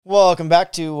Welcome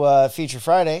back to Feature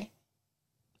Friday.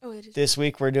 Oh, it is. This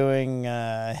week we're doing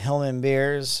Hillman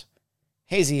Beer's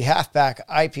Hazy Halfback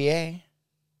IPA.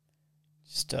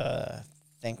 Just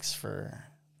thanks for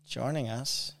joining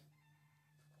us.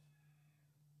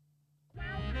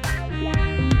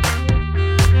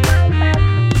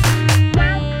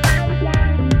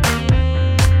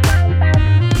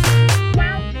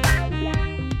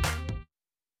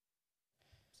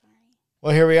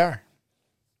 Well, here we are.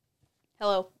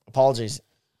 Hello. Apologies.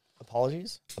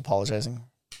 Apologizing.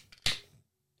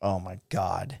 Oh, my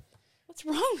God. What's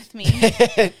wrong with me?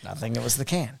 Nothing. It was the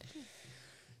can.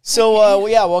 So,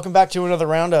 welcome back to another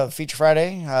round of Feature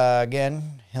Friday.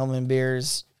 Again, Hillman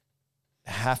Beer's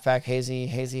Halfback Hazy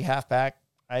Halfback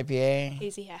IPA.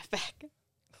 Hazy halfback.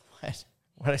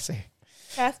 What did I say?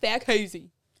 Halfback hazy.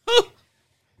 I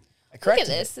Look corrected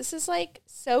at this. This is like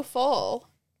so full.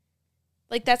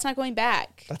 Like that's not going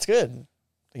back. That's good.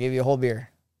 I gave you a whole beer.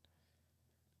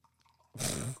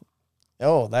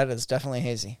 Oh, that is definitely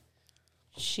hazy.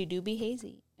 She do be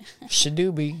hazy. Should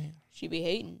be. She be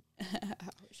hating.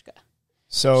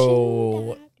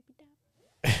 So,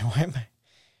 why am I?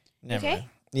 Never Okay? mind.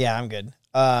 Yeah, I'm good.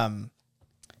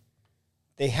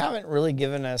 They haven't really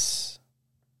given us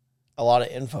a lot of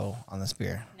info on this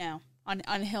beer. No. On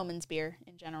Hillman's beer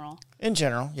in general. In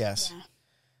general, yes. Yeah.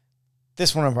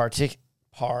 This one in particular.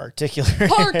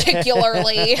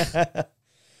 Particularly.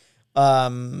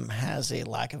 Has a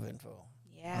lack of info on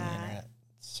the Yeah. internet.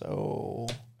 So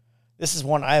this is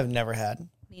one I have never had.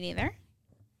 Me neither.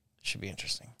 Should be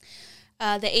interesting.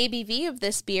 The ABV of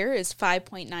this beer is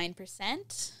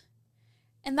 5.9%.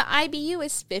 And the IBU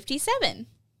is 57.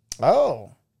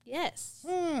 Oh. Yes.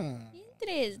 Might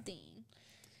Interesting.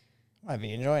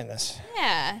 be enjoying this.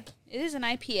 Yeah. It is an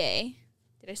IPA.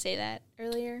 Did I say that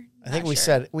earlier? I think Not we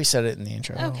sure. said it in the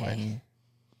intro. Okay. And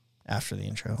after the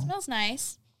intro. Smells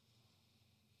nice.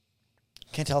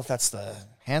 Can't tell if that's the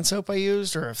hand soap I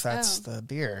used or if that's the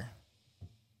beer.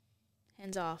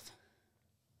 Hands off.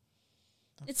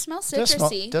 It smells Does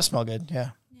citrusy. smell good,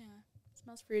 yeah. Yeah. It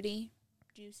smells fruity,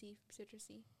 juicy,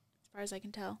 citrusy, as far as I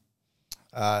can tell.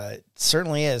 It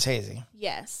certainly is hazy.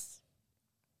 Yes.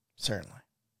 Certainly.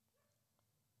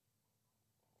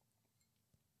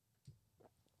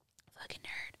 Fucking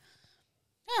nerd.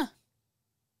 Huh.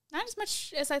 Not as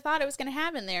much as I thought it was going to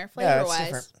have in there, Yeah, it's flavor-wise.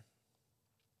 different.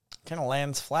 Kind of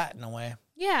lands flat in a way.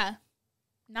 Yeah.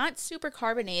 Not super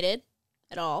carbonated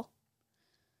at all.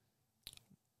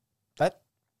 That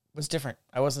was different.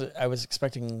 I was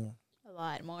expecting A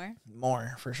lot more.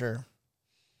 more for sure.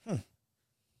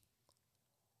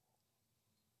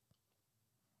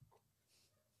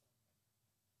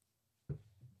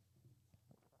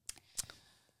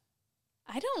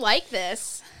 I don't like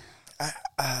this.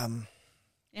 And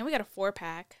And we got a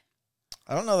 4-pack.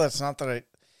 I don't know. It's not that I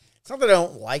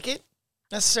don't like it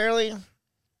necessarily.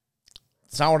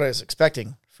 It's not what I was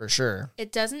expecting for sure.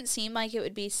 It doesn't seem like it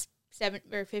would be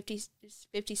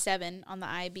 57 on the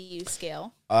IBU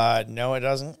scale. No, it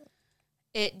doesn't.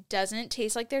 It doesn't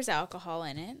taste like there's alcohol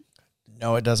in it.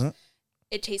 No, it doesn't.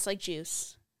 It tastes like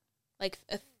juice, like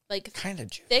Kind of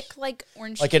juice. thick, like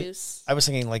orange Like juice. I was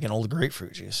thinking like an old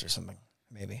grapefruit juice or something,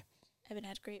 maybe. I haven't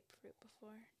had grapefruit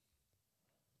before.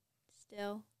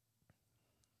 Still.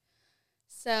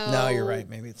 So No, you're right.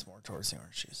 Maybe it's more towards the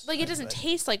orange juice. Like it doesn't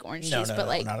taste like orange No, juice, no, but no,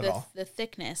 like not at all. the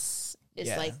thickness is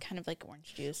Yeah. like kind of like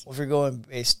orange juice. Well, if you're going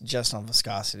based just on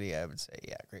viscosity, I would say,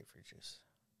 yeah, grapefruit juice.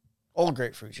 Old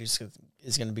grapefruit juice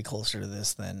is going to be closer to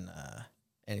this than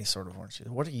any sort of orange juice.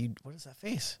 What is that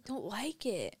face? Don't like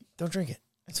it. Don't drink it.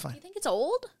 It's Do fine. you think it's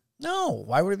old? No,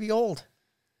 why would it be old?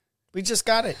 We just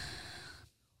got it.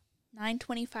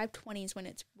 9/25/20 is when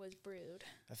it was brewed.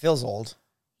 It feels old.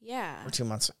 Yeah. We're 2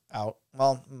 months out.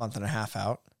 Well, a month and a half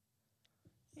out.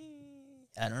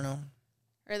 I don't know.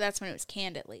 Or that's when it was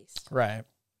canned at least. Right.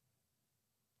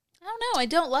 I don't know. I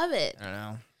don't love it. I don't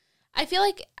know. I feel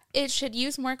like it should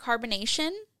use more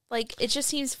carbonation. Like, it just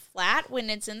seems flat when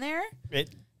it's in there. It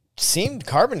seemed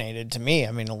carbonated to me.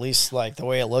 I mean, at least like the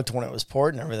way it looked when it was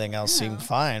poured and everything else seemed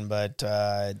fine. But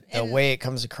the way it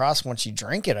comes across once you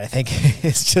drink it, I think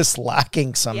it's just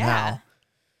lacking somehow. Yeah.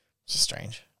 It's just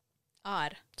strange.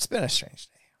 Odd. It's been a strange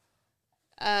day.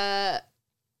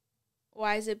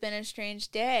 Why has it been a strange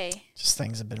day? Just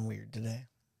things have been weird today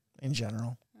in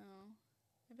general. Oh,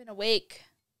 I've been awake.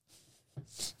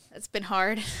 That's been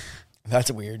hard.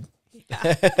 That's weird. Yeah.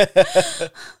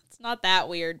 It's not that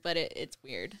weird, but it's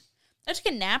weird. I took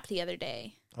a nap the other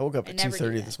day. I woke up I at never do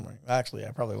 2:30 that. this morning. Actually,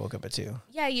 I probably woke up at 2.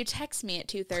 Yeah, you text me at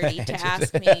 2:30 to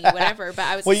ask me whatever, but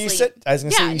I was Well, asleep. I was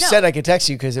going to say, Yeah, you no. said I could text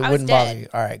you because it I was wouldn't bother dead. you.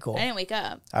 All right, cool. I didn't wake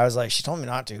up. I was like, she told me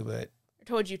not to, but I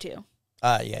told you to.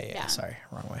 Yeah. Sorry,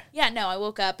 wrong way. Yeah, no, I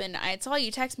woke up and I saw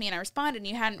you text me and I responded and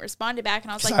you hadn't responded back.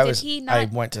 And I was like, I he not? I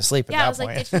went to sleep at Yeah, I that was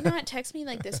point. like, did he not text me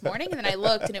like this morning? And then I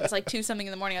looked and it was like 2-something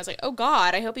in the morning. I was like, oh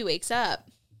God, I hope he wakes up.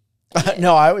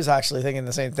 No, I was actually thinking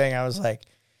the same thing. I was like,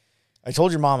 I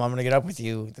told your mom I'm going to get up with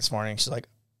you this morning. She's like,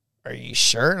 are you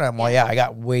sure? And I'm like, yeah, I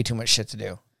got way too much shit to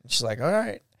do. And she's like, all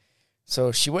right.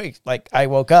 So I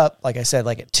woke up, like I said,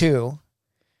 like at 2.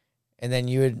 And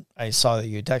then I saw that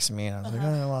you had texted me, and I was like,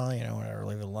 oh, well, whatever,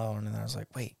 leave it alone. And then I was like,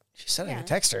 wait, she said I could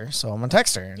text her, so I'm going to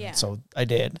text her. And so I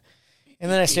did.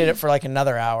 And then I stayed up for like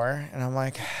another hour, and I'm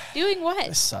like, doing what?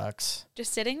 This sucks.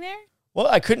 Just sitting there? Well,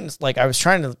 I couldn't, I was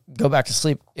trying to go back to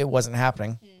sleep. It wasn't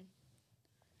happening.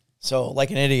 So,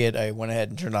 like an idiot, I went ahead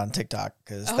and turned on TikTok,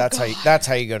 because that's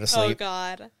how you go to sleep. Oh,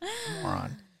 God.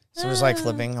 Moron. So it was like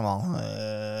flipping. I'm all,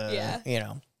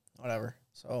 whatever.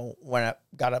 So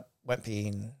got up, went pee,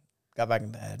 and got back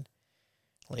in bed,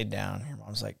 laid down. Your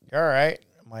mom's like, you all right?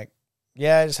 I'm like,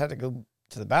 yeah, I just had to go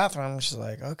to the bathroom. She's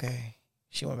like, okay.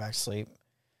 She went back to sleep.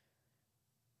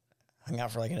 Hung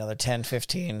out for like another 10,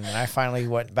 15, and I finally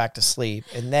went back to sleep.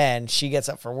 And then she gets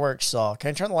up for work. She's all, can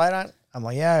I turn the light on? I'm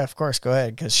like, yeah, of course, go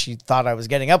ahead, because she thought I was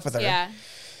getting up with her. Yeah.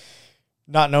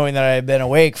 Not knowing that I had been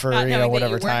awake for, whatever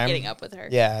that you time. Getting up with her.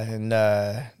 Yeah,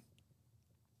 and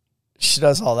she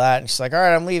does all that, and she's like, all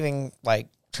right, I'm leaving,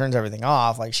 turns everything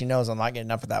off. She knows I'm not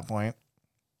getting up at that point.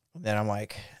 And then I'm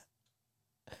like,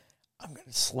 I'm going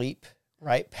to sleep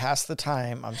right past the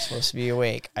time I'm supposed to be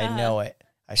awake. I know it.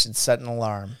 I should set an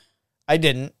alarm. I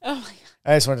didn't. Oh, my God.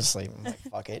 I just went to sleep. I'm like,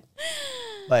 fuck it.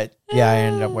 But, yeah, I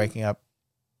ended up waking up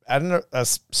at a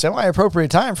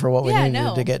semi-appropriate time for what we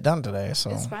needed to get done today. So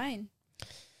it's fine.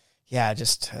 Yeah, it's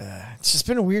just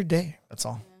been a weird day. That's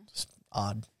all. Just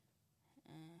odd.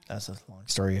 That's a long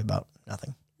story about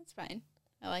nothing. That's fine.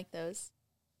 I like those.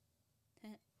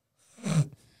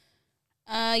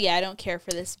 Yeah, I don't care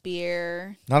for this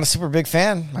beer. Not a super big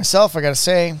fan myself, I gotta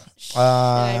say. Should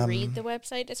I read the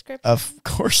website description? Of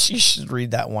course you should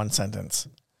read that one sentence.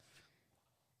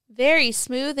 Very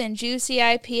smooth and juicy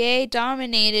IPA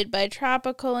dominated by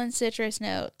tropical and citrus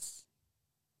notes.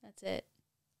 That's it.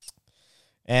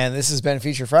 And this has been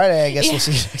Feature Friday. I guess we'll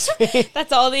see you next week.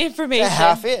 That's all the information.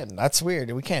 Half in. That's weird.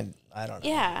 We can't, I don't know.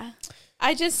 Yeah.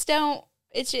 I just don't,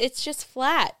 it's just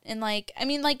flat. And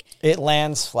it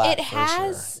lands flat. It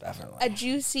has for sure, definitely. a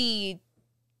juicy,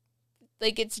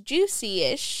 it's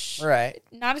juicy-ish. Right.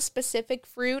 Not a specific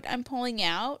fruit I'm pulling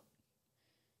out.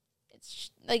 It's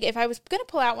if I was going to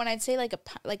pull out one, I'd say a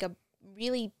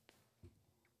really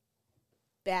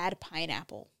bad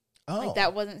pineapple. Oh.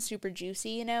 That wasn't super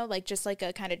juicy, just a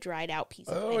kind of dried out piece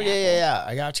of pineapple. Oh, yeah.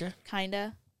 I got you. Kind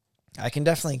of. I can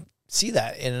definitely see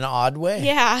that in an odd way.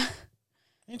 Yeah.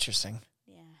 Interesting.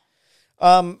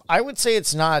 Yeah. I would say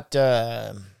it's not,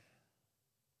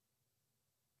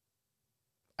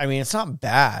 it's not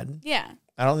bad. Yeah.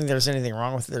 I don't think there's anything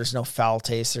wrong with it. There's no foul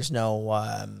taste. There's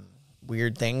no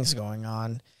weird things going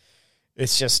on.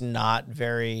 It's just not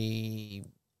very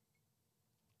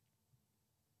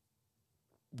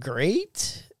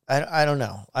great. I don't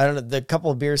know. The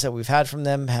couple of beers that we've had from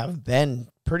them have been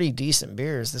pretty decent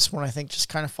beers. This one, I think, just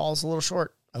kind of falls a little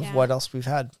short of what else we've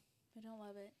had. I don't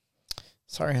love it.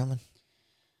 Sorry, Helen.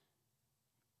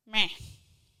 Meh.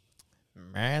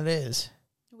 Man, it is.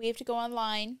 We have to go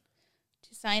online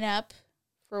to sign up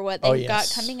for what they've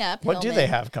got coming up. What do they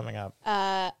have coming up?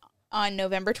 On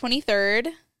November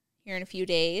 23rd, here in a few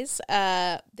days,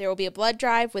 there will be a blood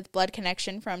drive with Blood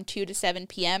Connection from 2 to 7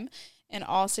 p.m., and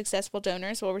all successful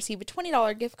donors will receive a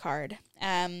 $20 gift card.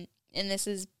 And this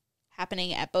is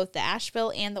happening at both the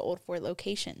Asheville and the Old Fort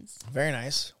locations. Very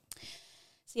nice.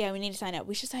 So, yeah, we need to sign up.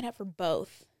 We should sign up for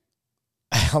both.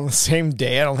 On the same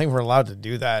day? I don't think we're allowed to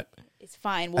do that. It's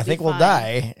fine. I think we'll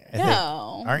die.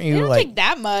 No. Aren't you it don't take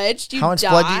that much. Do you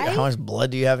die? How much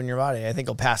blood do you have in your body? I think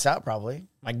you'll pass out probably.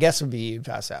 My guess would be you'd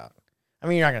pass out. I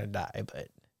mean, you're not going to die, but...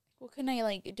 Well, couldn't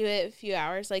I, do it a few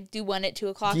hours? Do one at 2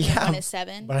 o'clock and one at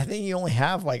 7? But I think you only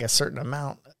have, a certain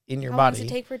amount in your How body. long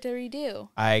does it take for it to redo?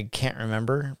 I can't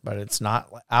remember, but it's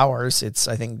not hours. It's,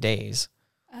 I think, days.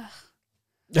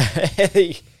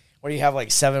 What do you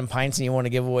have, 7 pints and you want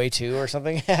to give away 2 or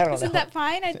something? I don't know. Isn't that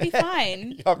fine? I'd be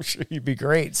fine. I'm sure you'd be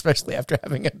great, especially after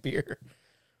having a beer.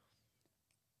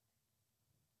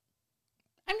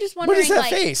 I'm just wondering, what is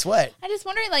that face? What? I'm just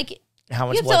wondering, how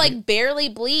much you have to, barely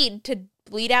bleed to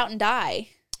bleed out and die.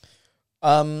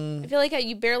 I feel like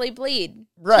you barely bleed.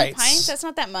 Right. 2 pints? That's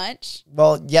not that much.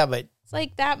 Well, yeah, but...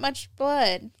 It's that much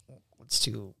blood. It's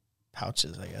 2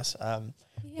 pouches, I guess. Yeah.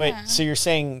 Wait, so you're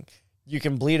saying... You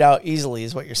can bleed out easily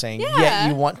is what you're saying. Yeah. Yet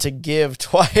you want to give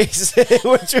twice,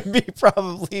 which would be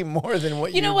probably more than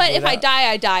what You know what? If I die,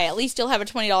 I die. At least you'll have a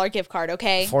 $20 gift card,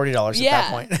 okay? $40 at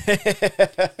that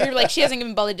point. You're like, she hasn't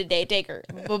given blood today. Take her.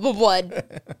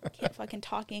 Blood. Can't fucking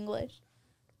talk English.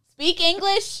 Speak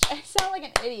English? I sound like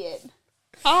an idiot.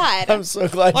 God. I'm so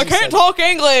glad I can't talk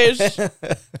English.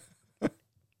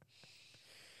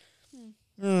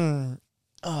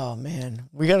 Oh, man.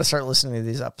 We got to start listening to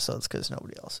these episodes because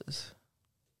nobody else is.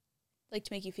 Like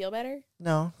to make you feel better?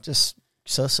 No, just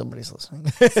so somebody's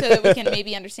listening. So that we can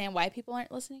maybe understand why people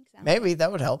aren't listening? Maybe that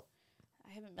would help.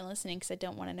 I haven't been listening because I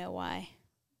don't want to know why.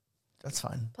 That's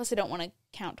fine. Plus, I don't want to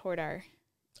count toward our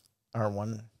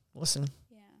one listen.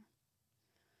 Yeah.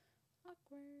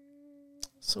 Awkward.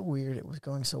 So weird. It was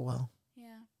going so well.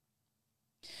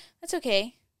 Yeah. That's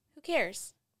okay. Who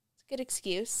cares? It's a good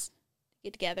excuse to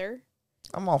get together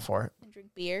I'm all for it. and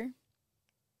drink beer.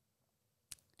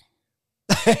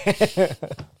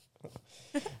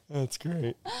 That's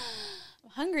great.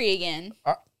 I'm hungry again.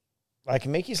 I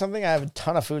can make you something. I have a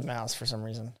ton of food in the house for some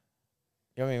reason.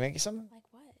 You want me to make you something? Like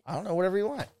what? I don't know. Whatever you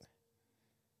want.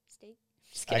 Steak?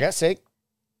 Just I kidding. got steak.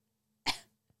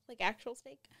 Like actual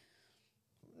steak?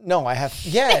 No, I have.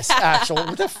 Yes, actual.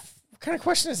 What kind of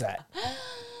question is that?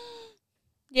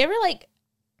 You ever like,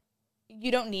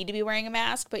 you don't need to be wearing a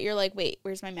mask, but you're like, wait,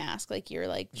 where's my mask? Like, you're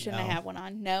like, shouldn't I No. have one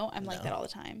on? No, I'm like No. that all the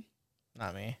time.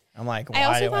 Not me. I'm like, I why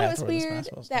also do thought I it have was to wear this weird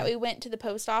mask most of the that time? we went to the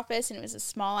post office and it was a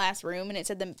small ass room and it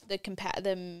said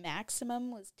the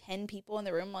maximum was 10 people in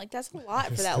the room. I'm like, that's a lot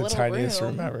for It's that the little tiniest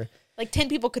room. ever. Like 10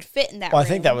 people could fit in that Well, room. I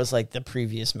think that was like the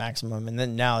previous maximum, and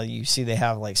then now you see they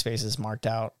have like spaces marked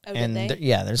out, Oh, did and they?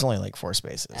 yeah, there's only like 4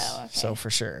 spaces. Oh, okay. So for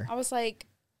sure, I was like,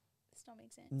 this don't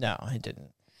make sense. no, it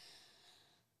didn't.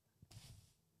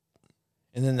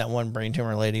 And then that one brain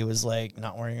tumor lady was like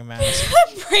not wearing a mask.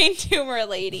 Brain tumor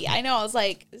lady. I know. I was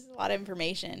like, this is a lot of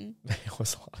information. It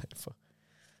was a lot of fun.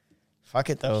 Fuck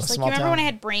it though. She's like, you Small remember town. when I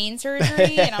had brain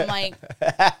surgery? And I'm like,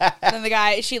 then the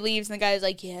guy, she leaves and the guy's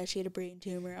like, yeah, she had a brain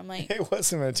tumor. I'm like, It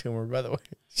wasn't a tumor, by the way.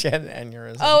 She had an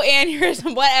aneurysm. oh,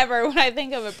 aneurysm, whatever. When I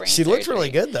think of a brain She looked surgery.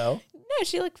 really good though. No,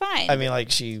 she looked fine. I mean,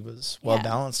 like she was well Yeah.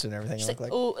 balanced and everything. She's It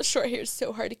like, looked oh, short hair is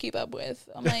so hard to keep up with.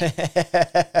 I'm like,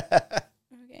 like.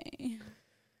 okay.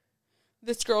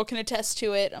 This girl can attest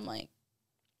to it. I'm like,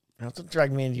 Don't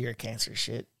drag me into your cancer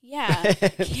shit. yeah,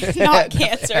 not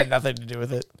cancer. Had nothing to do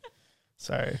with it.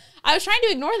 Sorry. I was trying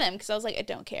to ignore them because I was like, I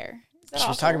don't care. Is that She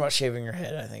was awful? talking about shaving her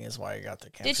head, I think is why you got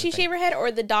the cancer. Did she thing. shave her head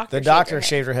or the doctor? The doctor shaved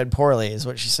shaved her head poorly, is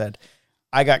what she said.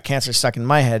 I got cancer stuck in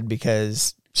my head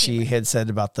because she had said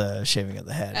about the shaving of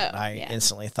the head. Oh, I yeah.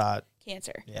 instantly thought,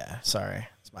 cancer? yeah, sorry.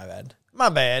 It's my bad. My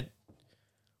bad.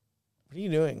 What are you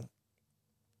doing?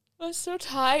 I was so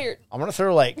tired. I'm going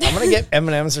to get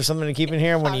M&Ms or something to keep in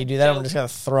here. When you do that, I'm just going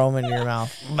to throw them into your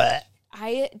mouth. But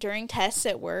During tests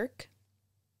at work,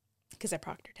 because I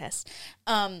proctor tests,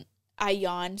 I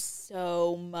yawned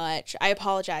so much. I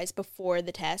apologize before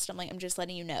the test. I'm like, I'm just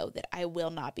letting you know that I will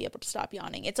not be able to stop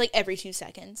yawning. It's like every 2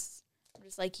 seconds. I'm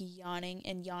just like yawning,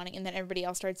 and then everybody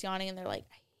else starts yawning, and they're like,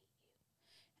 I hate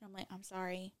you. And I'm like, I'm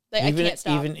sorry. Like, I can't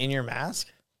stop. Even in your mask?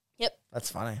 Yep.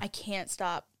 That's funny. I can't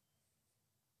stop.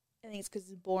 I think it's because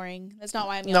it's boring. That's not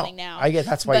why I'm yawning now. I get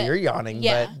that's why But, you're yawning.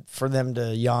 yeah. But for them to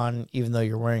yawn, even though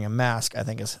you're wearing a mask, I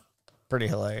think is pretty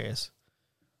hilarious.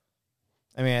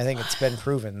 I mean, I think it's been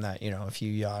proven that, if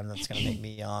you yawn, that's going to make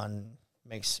me yawn.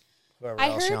 Makes whoever I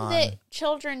else heard yawn. that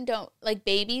children don't, like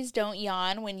babies don't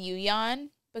yawn when you yawn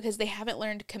because they haven't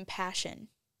learned compassion.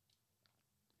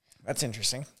 That's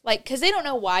interesting. Like, because they don't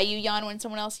know why you yawn when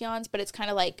someone else yawns, but it's kind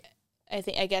of like,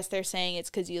 I guess they're saying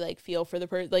it's because you like feel for the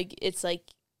person. Like, it's like,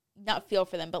 not feel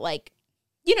for them, but like,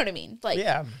 you know what I mean? Like,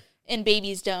 Yeah. And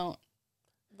babies don't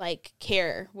like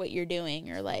care what you're doing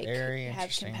or like Very have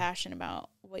interesting. compassion about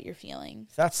what you're feeling.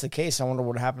 If that's the case, I wonder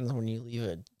what happens when you leave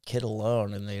a kid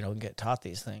alone and they don't get taught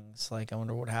these things. Like, I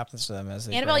wonder what happens to them as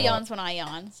they Annabelle grow yawns up. when I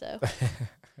yawn, so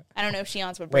I don't know if she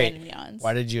yawns when Wait, Brandon yawns.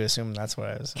 Why did you assume that's what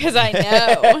I was? Because I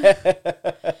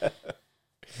know.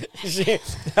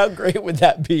 How great would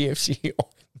that be if she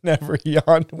never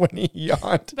yawned when he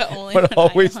yawned, But only but when I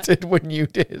always yawn. did when you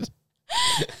did?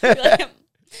 Be like,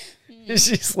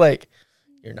 She's like,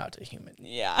 you're not a human.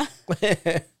 yeah.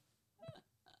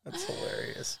 That's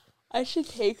hilarious. I should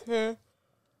take her.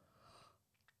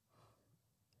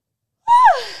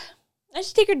 I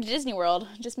should take her to Disney World.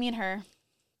 Just me and her.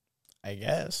 I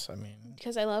guess. I mean,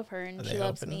 Because I love her and Are she they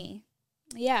loves open? me.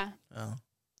 Yeah. oh,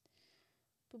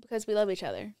 But because we love each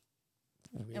other.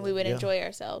 And we would yeah. enjoy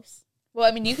ourselves. Well,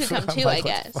 I mean, you could come I'm too, like, I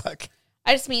what the guess. fuck?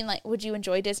 I just mean, like, would you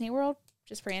enjoy Disney World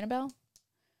just for Annabelle?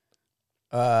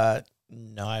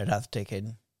 No, I'd have to take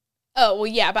Hayden. Oh, well,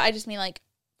 yeah, but I just mean, like,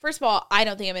 first of all, I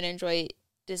don't think I'm going to enjoy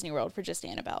Disney World for just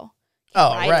Annabelle.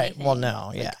 Oh, Ride right. anything. Well, no,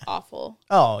 Like, yeah. awful.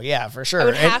 Oh, yeah, for sure. I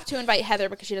would And have to invite Heather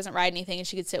because she doesn't ride anything and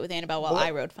she could sit with Annabelle while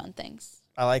I rode fun things.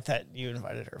 I like that you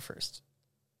invited her first.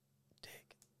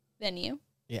 Then you?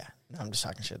 Yeah. No, I'm just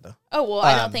talking shit, though. Oh, well,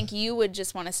 I don't think you would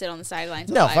just want to sit on the sidelines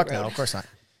No, while I fuck rode. no. Of course not.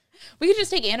 We could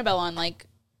just take Annabelle on, like,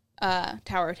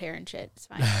 Tower of Terror and shit. It's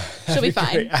fine. She'll be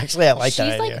fine. Actually, I like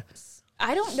that She's idea. like,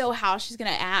 I don't know how she's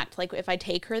going to act, like, if I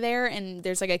take her there and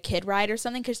there's, like, a kid ride or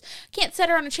something, because I can't set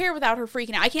her on a chair without her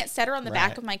freaking out. I can't set her on the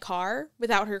back of my car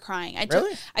without her crying.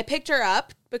 Really? I picked her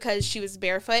up because she was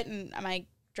barefoot and my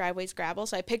driveway's gravel,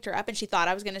 so I picked her up and she thought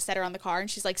I was going to set her on the car,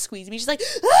 and she's, like, squeezing me. She's like,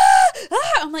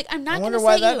 I'm like, I'm not going to say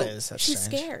why that you. is. That's She's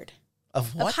strange. scared.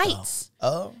 Of what? Of heights. Though?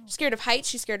 Oh. She's scared of heights.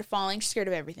 She's scared of falling. She's scared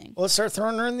of everything. Well, let's start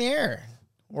throwing her in the air.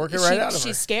 Work it right out of her.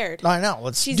 She's scared. No, I know.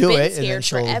 Let's She's do been it. And then scared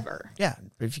she'll, forever. Yeah,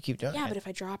 but if you keep doing it. Yeah, but if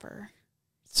I drop her,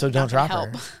 So don't drop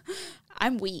help. her.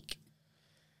 I'm weak.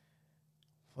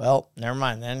 Well, never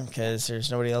mind then, because there's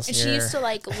nobody else And near she used to,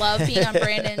 like, love being on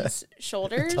Brandon's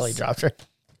shoulders. until he dropped her.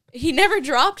 He never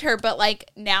dropped her, but, like,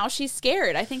 now she's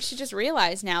scared. I think she just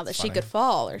realized now that she could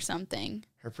fall or something.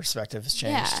 Her perspective has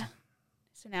changed. Yeah.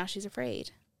 So now she's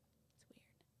afraid. It's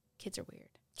weird. Kids are weird.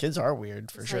 Kids are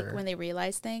weird, for It's sure. like when they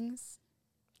realize things.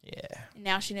 Yeah. And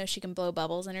now she knows she can blow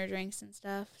bubbles in her drinks and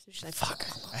stuff. So she's like, Fuck.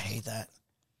 I hate that.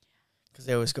 Because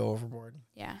they always go overboard.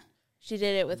 yeah. She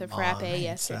did it with a Mom frappe hates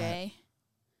yesterday.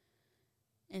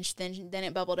 And then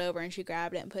it bubbled over and she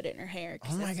grabbed it and put it in her hair.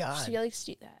 Oh my God. She likes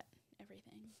to do that.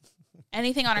 Everything.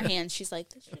 Anything on her hands, she's like,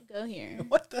 this should go here.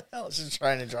 What the hell? She's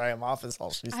trying to dry him off is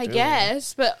all she's I doing.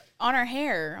 guess, but on her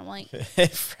hair, I'm like,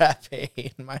 Frappe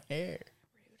in my hair.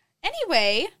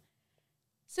 anyway.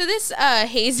 So this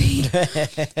hazy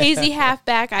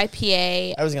halfback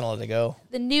IPA, I was going to let it go.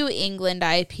 the New England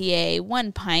IPA,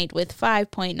 1 pint with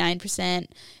 5.9%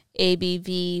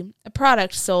 ABV, a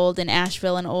product sold in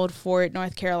Asheville and Old Fort,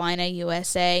 North Carolina,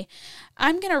 USA.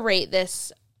 I'm going to rate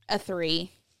this a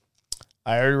 3.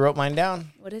 I already wrote mine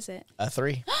down. What is it? A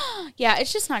 3. Yeah,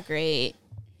 it's just not great.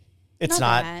 It's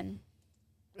not. Bad.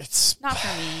 It's Not for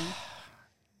me.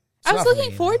 It's I was not for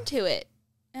looking me forward to it,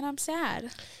 and I'm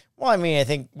sad. Well, I mean, I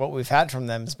think what we've had from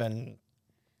them has been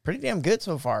pretty damn good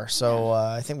so far. So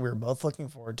I think we were both looking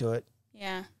forward to it.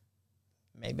 Yeah.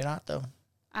 Maybe not, though.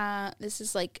 This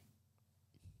is like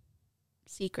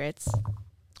secrets.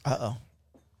 Uh-oh.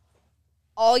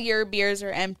 All your beers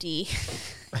are empty,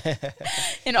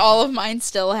 and all of mine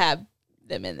still have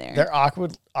them in there. They're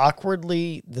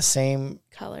awkwardly the same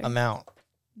Color. amount.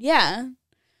 Yeah.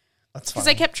 That's Because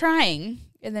fine. I kept trying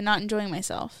and then not enjoying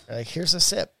myself. Like, here's a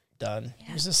sip. Done. Yeah.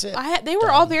 Here's a sip. They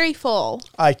were all very full.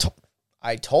 I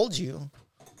told you.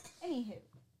 Anywho.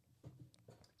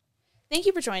 Thank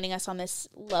you for joining us on this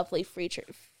lovely feature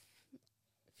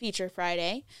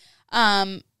Friday.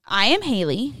 I am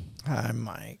Haley. I'm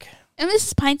Mike. And this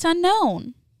is Pints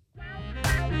Unknown.